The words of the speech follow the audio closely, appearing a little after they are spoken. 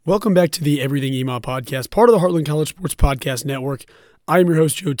Welcome back to the Everything EMAW podcast, part of the Heartland College Sports Podcast Network. I am your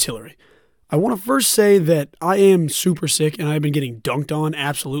host, Joe Tillery. I want to first say that I am super sick and I've been getting dunked on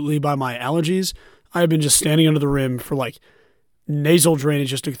absolutely by my allergies. I have been just standing under the rim for nasal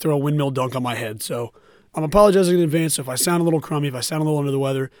drainage just to throw a windmill dunk on my head. So I'm apologizing in advance if I sound a little crummy, if I sound a little under the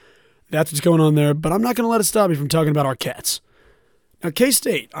weather. That's what's going on there, but I'm not going to let it stop me from talking about our Cats. Now,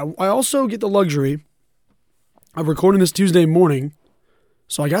 K-State, I also get the luxury of recording this Tuesday morning.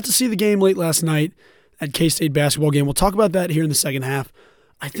 So I got to see the game late last night at K-State basketball game. We'll talk about that here in the second half.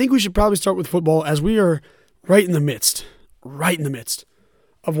 I think we should probably start with football as we are right in the midst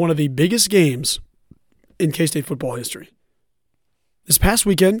of one of the biggest games in K-State football history. This past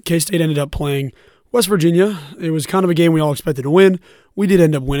weekend, K-State ended up playing West Virginia. It was kind of a game we all expected to win. We did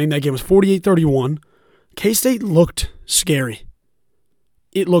end up winning. That game was 48-31. K-State looked scary.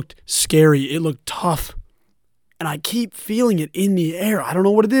 It looked scary. It looked tough. And I keep feeling it in the air. I don't know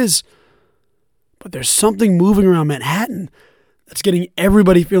what it is. But there's something moving around Manhattan that's getting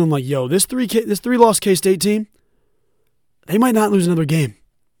everybody feeling like, yo, this three-loss K-State team, they might not lose another game.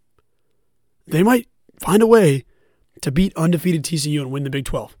 They might find a way to beat undefeated TCU and win the Big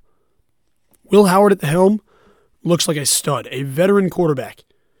 12. Will Howard at the helm looks like a stud, a veteran quarterback.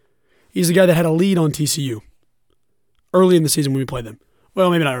 He's the guy that had a lead on TCU early in the season when we played them.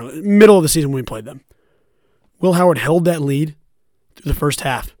 Well, maybe not early. Middle of the season when we played them. Will Howard held that lead through the first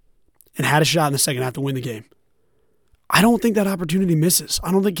half and had a shot in the second half to win the game. I don't think that opportunity misses.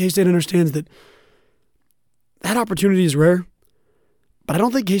 I don't think K-State understands that opportunity is rare, but I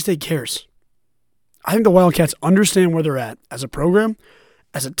don't think K-State cares. I think the Wildcats understand where they're at as a program,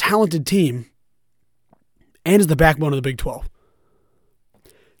 as a talented team, and as the backbone of the Big 12.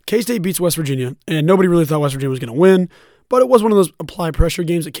 K-State beats West Virginia, and nobody really thought West Virginia was going to win, but it was one of those apply pressure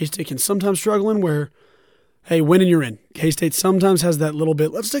games that K-State can sometimes struggle in where, hey, win and you're in. K-State sometimes has that little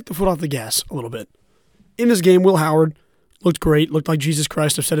bit, let's take the foot off the gas a little bit. In this game, Will Howard looked great, looked like Jesus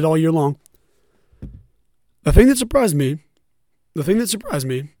Christ. I've said it all year long. The thing that surprised me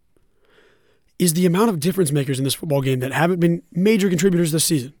is the amount of difference makers in this football game that haven't been major contributors this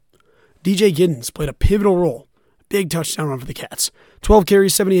season. DJ Giddens played a pivotal role. Big touchdown run for the Cats. 12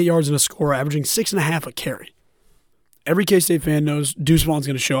 carries, 78 yards, and a score, averaging 6.5 a carry. Every K-State fan knows Deuce Vaughn's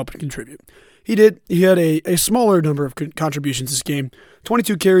going to show up and contribute. He did. He had a smaller number of contributions this game.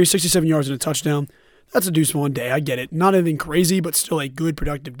 22 carries, 67 yards, and a touchdown. That's a Deuce Vaughn day. I get it. Not anything crazy, but still a good,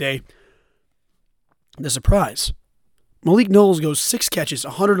 productive day. The surprise. Malik Knowles goes 6 catches,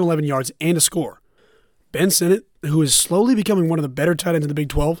 111 yards, and a score. Ben Sinnott, who is slowly becoming one of the better tight ends in the Big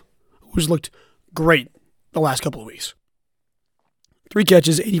 12, who's looked great the last couple of weeks. 3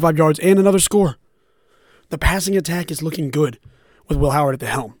 catches, 85 yards, and another score. The passing attack is looking good with Will Howard at the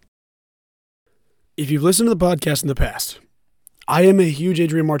helm. If you've listened to the podcast in the past, I am a huge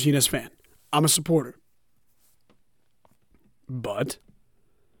Adrian Martinez fan. I'm a supporter. But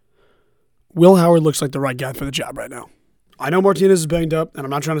Will Howard looks like the right guy for the job right now. I know Martinez is banged up, and I'm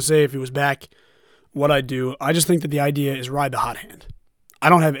not trying to say if he was back what I'd do. I just think that the idea is ride the hot hand. I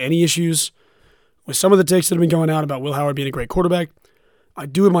don't have any issues with some of the takes that have been going out about Will Howard being a great quarterback. I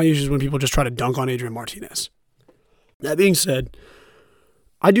do have my issues when people just try to dunk on Adrian Martinez. That being said,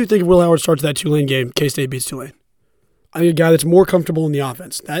 I do think if Will Howard starts that Tulane game, K-State beats Tulane. I think a guy that's more comfortable in the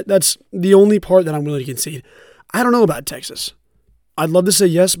offense. That's the only part that I'm willing to concede. I don't know about Texas. I'd love to say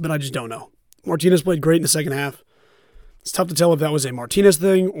yes, but I just don't know. Martinez played great in the second half. It's tough to tell if that was a Martinez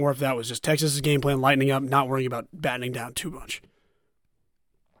thing or if that was just Texas's game plan lightening up, not worrying about battening down too much.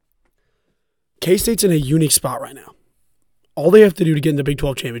 K-State's in a unique spot right now. All they have to do to get in the Big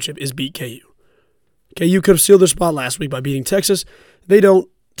 12 championship is beat KU. KU could have sealed their spot last week by beating Texas. They don't.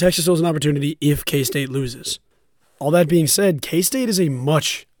 Texas owes an opportunity if K-State loses. All that being said, K-State is a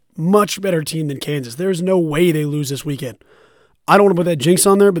much, much better team than Kansas. There is no way they lose this weekend. I don't want to put that jinx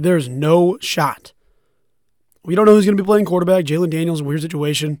on there, but there is no shot. We don't know who's going to be playing quarterback. Jalen Daniels, weird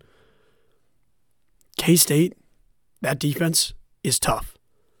situation. K-State, that defense is tough.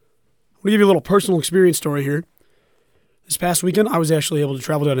 I'm going to give you a little personal experience story here. This past weekend, I was actually able to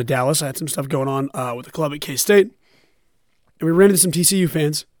travel down to Dallas. I had some stuff going on with the club at K-State. And we ran into some TCU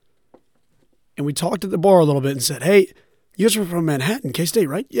fans. And we talked at the bar a little bit and said, hey, you guys are from Manhattan, K-State,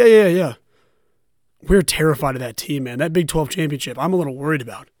 right? Yeah. We're terrified of that team, man. That Big 12 championship, I'm a little worried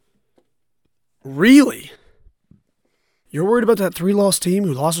about. Really? You're worried about that 3-loss team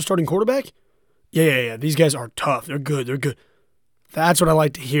who lost their starting quarterback? Yeah. These guys are tough. They're good. That's what I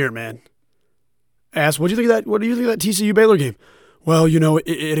like to hear, man. Ask, what do you think of that TCU Baylor game? Well,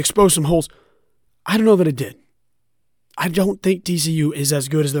 it exposed some holes. I don't know that it did. I don't think TCU is as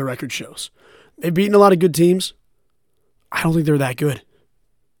good as their record shows. They've beaten a lot of good teams. I don't think they're that good.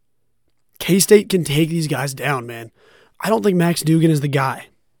 K-State can take these guys down, man. I don't think Max Duggan is the guy.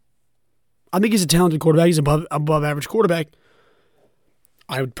 I think he's a talented quarterback. He's above average quarterback.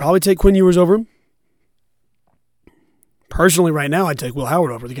 I would probably take Quinn Ewers over him. Personally, right now, I'd take Will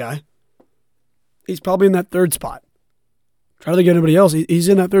Howard over the guy. He's probably in that third spot. Try to think of anybody else. He's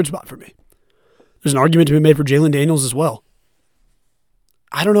in that third spot for me. There's an argument to be made for Jalen Daniels as well.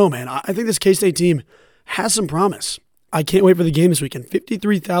 I don't know, man. I think this K-State team has some promise. I can't wait for the game this weekend.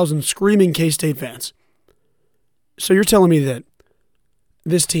 53,000 screaming K-State fans. So you're telling me that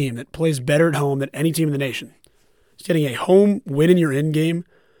this team that plays better at home than any team in the nation is getting a home win in your end game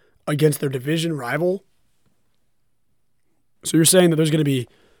against their division rival? So you're saying that there's going to be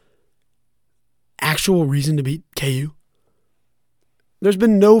actual reason to beat KU? There's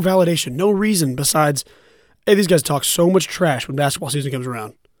been no validation, no reason besides, hey, these guys talk so much trash when basketball season comes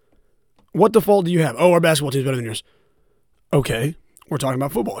around. What default do you have? Oh, our basketball team's better than yours. Okay, we're talking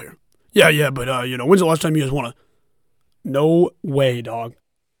about football here. Yeah, but, when's the last time you guys won a... No way, dog.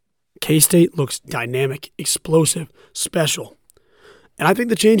 K-State looks dynamic, explosive, special. And I think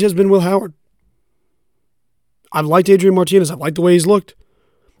the change has been Will Howard. I've liked Adrian Martinez. I've liked the way he's looked.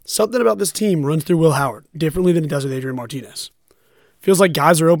 Something about this team runs through Will Howard differently than it does with Adrian Martinez. Feels like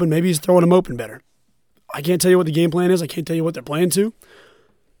guys are open. Maybe he's throwing them open better. I can't tell you what the game plan is. I can't tell you what they're playing to.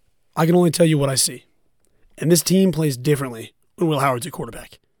 I can only tell you what I see. And this team plays differently when Will Howard's at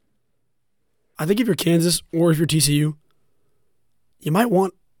quarterback. I think if you're Kansas or if you're TCU, you might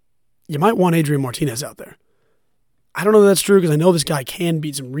want Adrian Martinez out there. I don't know if that's true because I know this guy can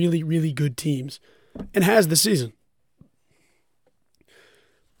beat some really, really good teams and has this season.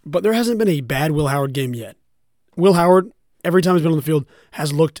 But there hasn't been a bad Will Howard game yet. Will Howard, every time he's been on the field,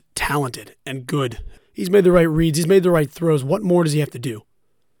 has looked talented and good. He's made the right reads. He's made the right throws. What more does he have to do?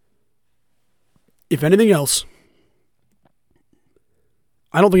 If anything else,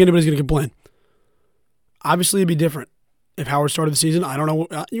 I don't think anybody's going to complain. Obviously, it'd be different if Howard started the season. I don't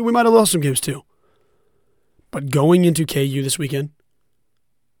know. We might have lost some games too. But going into KU this weekend,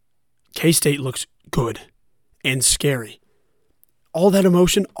 K-State looks good and scary. All that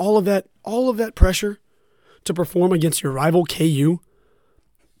emotion, all of that pressure to perform against your rival KU,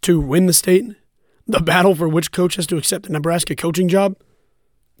 to win the state, the battle for which coach has to accept the Nebraska coaching job,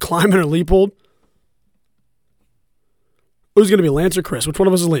 Kleiman or Leipold. Who's going to be Lance or Chris? Which one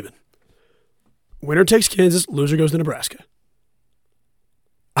of us is leaving? Winner takes Kansas, loser goes to Nebraska.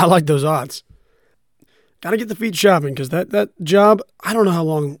 I like those odds. Got to get the feet shopping because that job, I don't know how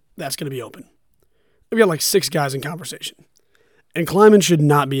long that's going to be open. We've got like 6 guys in conversation. And Kleiman should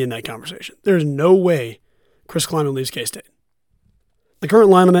not be in that conversation. There's no way Chris Kleiman leaves K-State. The current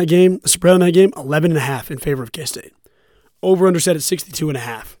line on that game, the spread on that game, 11.5 in favor of K-State. Over-under set at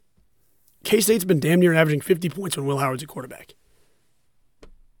 62.5. K-State's been damn near averaging 50 points when Will Howard's at quarterback.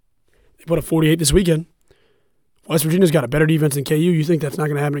 They put up 48 this weekend. West Virginia's got a better defense than KU. You think that's not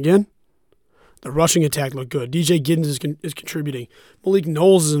going to happen again? The rushing attack looked good. DJ Giddens is contributing. Malik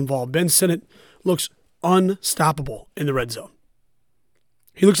Knowles is involved. Ben Sinnott looks unstoppable in the red zone.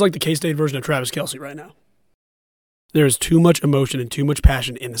 He looks like the K-State version of Travis Kelce right now. There is too much emotion and too much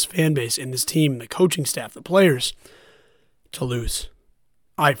passion in this fan base, in this team, the coaching staff, the players, to lose.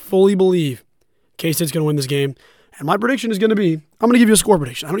 I fully believe K-State's going to win this game. And my prediction is going to be, I'm going to give you a score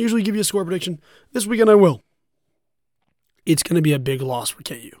prediction. I don't usually give you a score prediction. This weekend I will. It's going to be a big loss for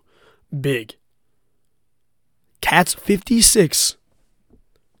KU. Big. Cats 56.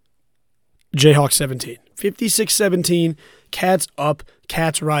 Jayhawks 17. 56-17. Cats up.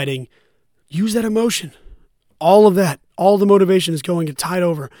 Cats riding. Use that emotion. All of that. All the motivation is going to tide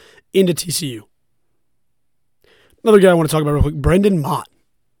over into TCU. Another guy I want to talk about real quick, Brendan Mott.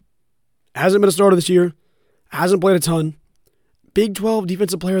 Hasn't been a starter this year. Hasn't played a ton. Big 12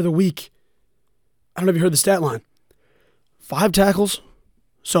 Defensive Player of the Week. I don't know if you heard the stat line. 5 tackles.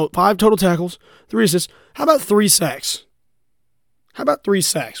 So 5 total tackles, 3 assists. How about 3 sacks? How about 3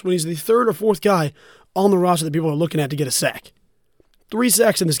 sacks when he's the 3rd or 4th guy on the roster that people are looking at to get a sack? 3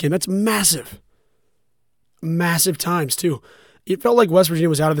 sacks in this game. That's massive. Massive times, too. It felt like West Virginia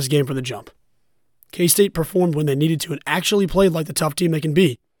was out of this game from the jump. K-State performed when they needed to and actually played like the tough team they can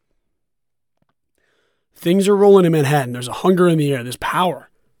be. Things are rolling in Manhattan. There's a hunger in the air. There's power.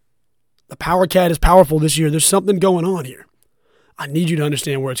 The Power Cat is powerful this year. There's something going on here. I need you to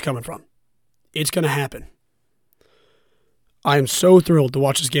understand where it's coming from. It's going to happen. I am so thrilled to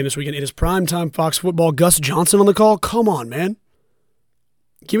watch this game this weekend. It is primetime Fox football. Gus Johnson on the call. Come on, man.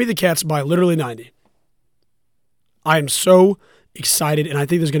 Give me the Cats by literally 90. I am so excited, and I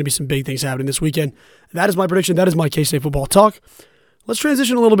think there's going to be some big things happening this weekend. That is my prediction. That is my K-State football talk. Let's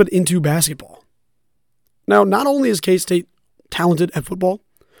transition a little bit into basketball. Now, not only is K-State talented at football,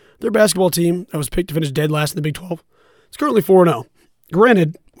 Their basketball team that was picked to finish dead last in the Big 12 is currently 4-0.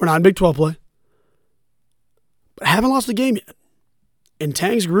 Granted, we're not in Big 12 play, but haven't lost a game yet. And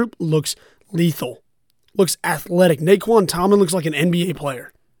Tang's group looks lethal, looks athletic. Naquan Tomlin looks like an NBA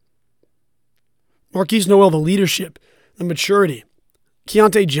player. Marquise Noel, the leadership, the maturity.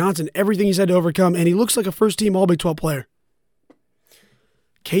 Keontae Johnson, everything he's had to overcome, and he looks like a first-team All-Big 12 player.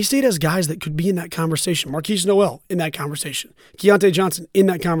 K-State has guys that could be in that conversation. Marquise Noel in that conversation. Keontae Johnson in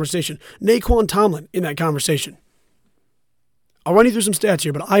that conversation. Naquan Tomlin in that conversation. I'll run you through some stats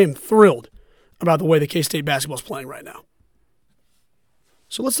here, but I am thrilled about the way the K-State basketball is playing right now.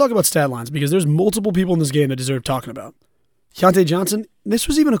 So let's talk about stat lines, because there's multiple people in this game that deserve talking about. Keontae Johnson, this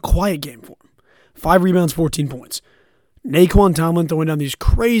was even a quiet game for him. 5 rebounds, 14 points. Naquan Tomlin throwing down these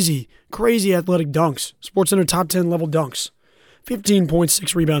crazy, crazy athletic dunks. SportsCenter top 10 level dunks. 15 points,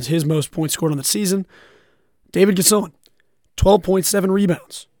 6 rebounds, his most points scored on the season. David Gasson, 12.7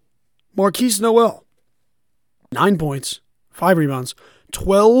 rebounds. Marquise Noel, 9 points, 5 rebounds,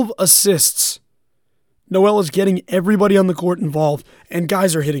 12 assists. Noel is getting everybody on the court involved, and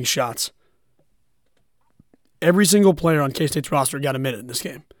guys are hitting shots. Every single player on K-State's roster got a minute in this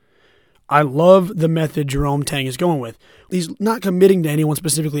game. I love the method Jerome Tang is going with. He's not committing to anyone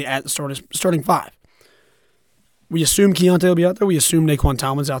specifically at the starting 5. We assume Keontae will be out there. We assume Naquan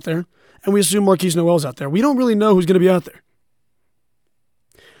Tomlin's out there. And we assume Marquise Noel's out there. We don't really know who's going to be out there.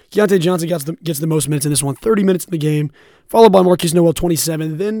 Keontae Johnson gets the most minutes in this one, 30 minutes in the game, followed by Marquise Noel,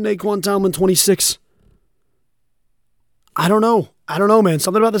 27, then Naquan Tomlin, 26. I don't know, man.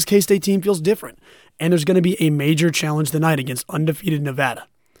 Something about this K-State team feels different. And there's going to be a major challenge tonight against undefeated Nevada.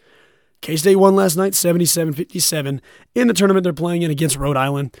 K-State won last night, 77-57, in the tournament they're playing in against Rhode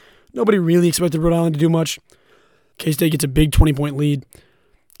Island. Nobody really expected Rhode Island to do much. K-State gets a big 20-point lead.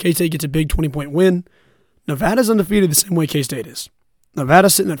 K-State gets a big 20-point win. Nevada's undefeated the same way K-State is.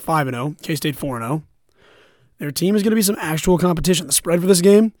 Nevada's sitting at 5-0, K-State 4-0. Their team is going to be some actual competition. The spread for this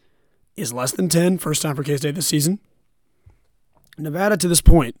game is less than 10, first time for K-State this season. Nevada, to this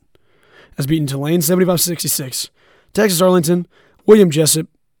point, has beaten Tulane 75-66, Texas Arlington, William Jessup.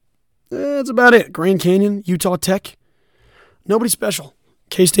 That's about it. Grand Canyon, Utah Tech. Nobody special.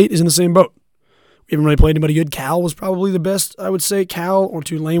 K-State is in the same boat. We haven't really played anybody good. Cal was probably the best, I would say. Cal or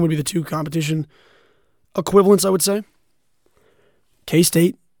Tulane would be the two competition equivalents, I would say.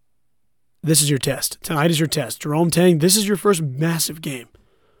 K-State, this is your test. Tonight is your test. Jerome Tang, this is your first massive game.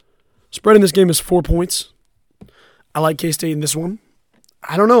 Spread in this game is 4 points. I like K-State in this one.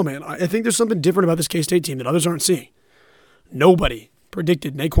 I don't know, man. I think there's something different about this K-State team that others aren't seeing. Nobody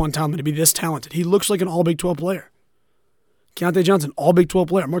predicted Naquan Tomlin to be this talented. He looks like an All-Big 12 player. Keontae Johnson, All-Big 12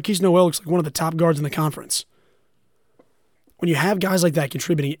 player. Marquise Noel looks like one of the top guards in the conference. When you have guys like that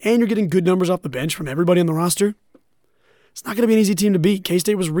contributing and you're getting good numbers off the bench from everybody on the roster, it's not going to be an easy team to beat.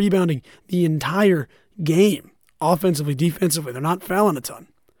 K-State was rebounding the entire game, offensively, defensively. They're not fouling a ton.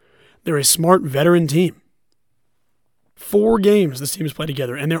 They're a smart veteran team. 4 games this team has played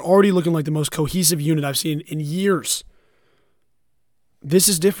together, and they're already looking like the most cohesive unit I've seen in years. This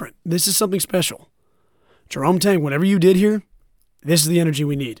is different. This is something special. Jerome Tang, whatever you did here, this is the energy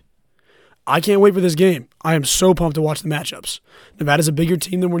we need. I can't wait for this game. I am so pumped to watch the matchups. Nevada's a bigger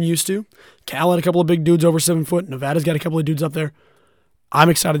team than we're used to. Cal had a couple of big dudes over 7 foot. Nevada's got a couple of dudes up there. I'm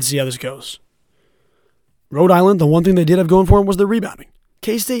excited to see how this goes. Rhode Island, the one thing they did have going for them was their rebounding.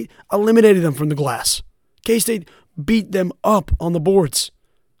 K-State eliminated them from the glass. K-State beat them up on the boards.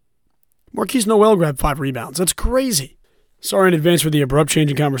 Marquise Noel grabbed 5 rebounds. That's crazy. Sorry in advance for the abrupt change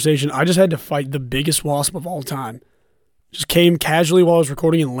in conversation. I just had to fight the biggest wasp of all time. Just came casually while I was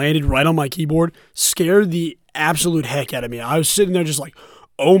recording and landed right on my keyboard. Scared the absolute heck out of me. I was sitting there just like,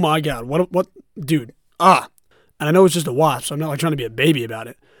 oh my God, what, dude, And I know it's just a wasp, so I'm not like trying to be a baby about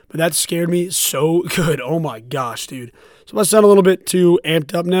it. But that scared me so good. Oh my gosh, dude. So if I sound a little bit too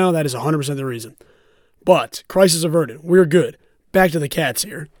amped up now, that is 100% the reason. But crisis averted. We're good. Back to the Cats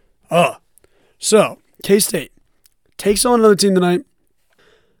here. So K-State takes on another team tonight.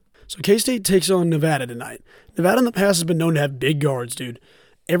 So K-State takes on Nevada tonight. Nevada in the past has been known to have big guards, dude.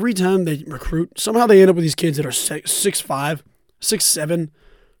 Every time they recruit, somehow they end up with these kids that are 6'5", 6'7",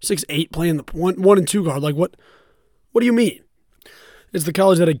 6'8", playing the 1 and 2 guard. Like, what do you mean? It's the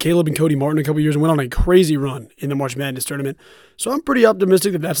college that had Caleb and Cody Martin a couple years and went on a crazy run in the March Madness tournament. So I'm pretty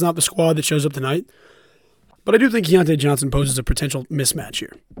optimistic that that's not the squad that shows up tonight. But I do think Keontae Johnson poses a potential mismatch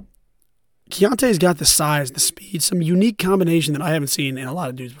here. Keontae's got the size, the speed, some unique combination that I haven't seen in a lot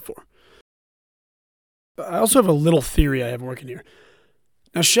of dudes before. I also have a little theory I have working here.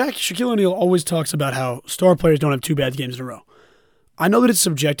 Now, Shaquille O'Neal always talks about how star players don't have 2 bad games in a row. I know that it's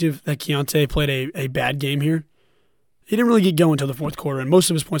subjective that Keontae played a bad game here, He didn't really get going until the fourth quarter, and most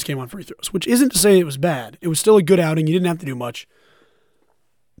of his points came on free throws, which isn't to say it was bad. It was still a good outing. He didn't have to do much.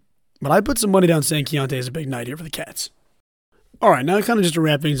 But I put some money down saying Keontae is a big night here for the Cats. All right, now kind of just to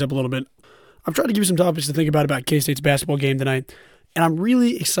wrap things up a little bit, I've tried to give you some topics to think about K-State's basketball game tonight, and I'm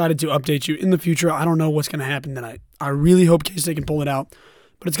really excited to update you in the future. I don't know what's going to happen tonight. I really hope K-State can pull it out,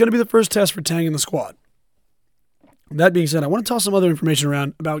 but it's going to be the first test for Tang and the squad. That being said, I want to toss some other information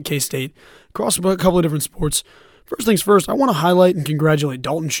around about K-State across a couple of different sports. First things first, I want to highlight and congratulate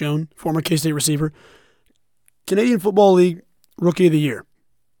Dalton Schoen, former K-State receiver, Canadian Football League Rookie of the Year.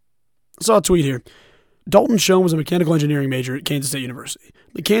 I saw a tweet here. Dalton Schoen was a mechanical engineering major at Kansas State University.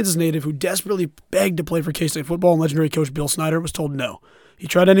 The Kansas native who desperately begged to play for K-State football and legendary coach Bill Snyder was told no. He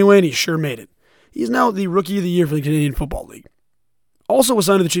tried anyway, and he sure made it. He's now the Rookie of the Year for the Canadian Football League. Also was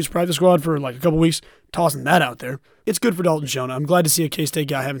signed to the Chiefs practice squad for like a couple weeks, tossing that out there. It's good for Dalton Schoen. I'm glad to see a K-State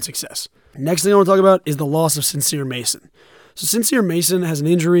guy having success. Next thing I want to talk about is the loss of Sincere Mason. So Sincere Mason has an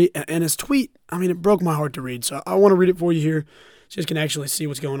injury, and his tweet, it broke my heart to read. So I want to read it for you here so you guys can actually see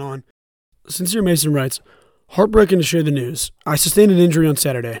what's going on. Sincere Mason writes, "Heartbreaking to share the news. I sustained an injury on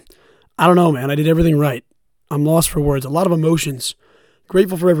Saturday. I don't know, man. I did everything right. I'm lost for words. A lot of emotions.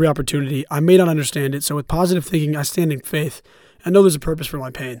 Grateful for every opportunity. I may not understand it, so with positive thinking, I stand in faith. I know there's a purpose for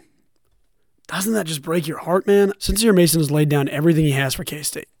my pain." Doesn't that just break your heart, man? Sincere Mason has laid down everything he has for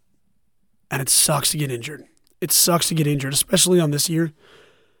K-State. And it sucks to get injured. It sucks to get injured, especially on this year.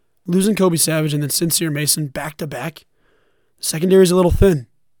 Losing Kobe Savage and then Sincere Mason back-to-back. The secondary is a little thin.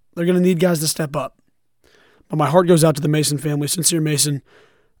 They're going to need guys to step up. But my heart goes out to the Mason family. Sincere Mason,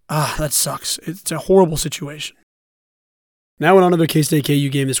 that sucks. It's a horrible situation. Now on to the K-State KU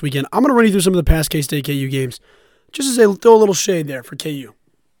game this weekend. I'm going to run you through some of the past K-State KU games, just to throw a little shade there for KU.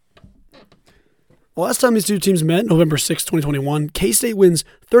 Well, last time these two teams met, November 6, 2021, K-State wins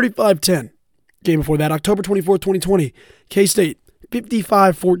 35-10. Game before that, October 24, 2020, K-State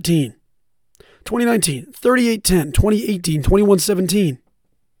 55-14. 2019, 38-10. 2018, 21-17.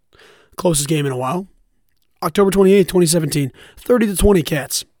 Closest game in a while. October 28, 2017, 30-20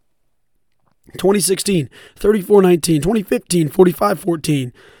 Cats. 2016, 34-19. 2015,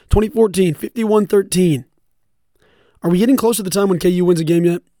 45-14. 2014, 51-13. Are we getting close to the time when KU wins a game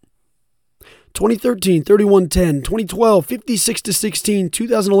yet? 2013, 31-10. 2012, 56-16.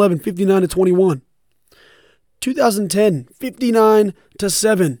 2011, 59-21. 2010,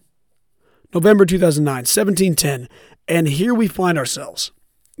 59-7. November 2009, 17-10. And here we find ourselves.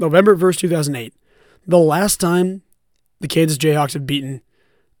 November 1st, 2008. The last time the Kansas Jayhawks have beaten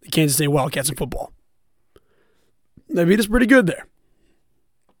the Kansas State Wildcats in football. They beat us pretty good there.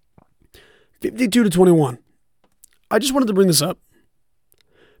 52-21. I just wanted to bring this up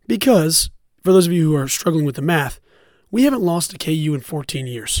because, for those of you who are struggling with the math, we haven't lost to KU in 14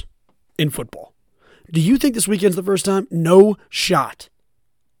 years in football. Do you think this weekend's the first time? No shot.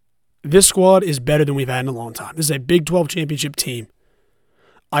 This squad is better than we've had in a long time. This is a Big 12 championship team.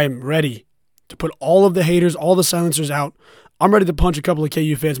 I am ready to put all of the haters, all the silencers out. I'm ready to punch a couple of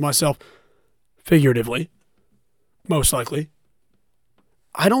KU fans myself, figuratively, most likely.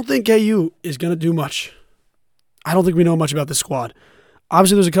 I don't think KU is going to do much. I don't think we know much about this squad.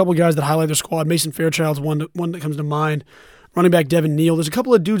 Obviously, there's a couple of guys that highlight their squad. Mason Fairchild's one that comes to mind. Running back Devin Neal. There's a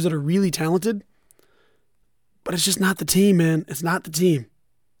couple of dudes that are really talented, but it's just not the team, man. It's not the team.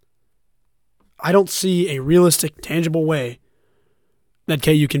 I don't see a realistic, tangible way that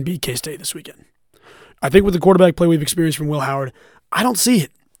KU can beat K-State this weekend. I think with the quarterback play we've experienced from Will Howard, I don't see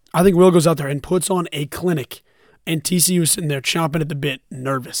it. I think Will goes out there and puts on a clinic, and TCU is sitting there chomping at the bit,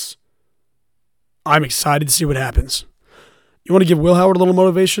 nervous. I'm excited to see what happens. You want to give Will Howard a little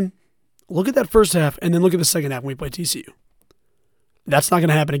motivation? Look at that first half, and then look at the second half when we play TCU. That's not going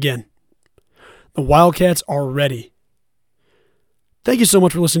to happen again. The Wildcats are ready. Thank you so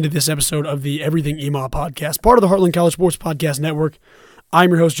much for listening to this episode of the Everything EMAW podcast, part of the Heartland College Sports Podcast Network. I'm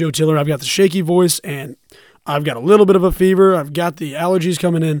your host, Joe Tillery. I've got the shaky voice, and I've got a little bit of a fever. I've got the allergies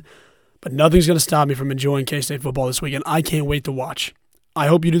coming in, but nothing's going to stop me from enjoying K-State football this weekend. I can't wait to watch. I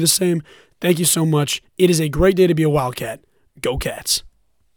hope you do the same. Thank you so much. It is a great day to be a Wildcat. Go Cats.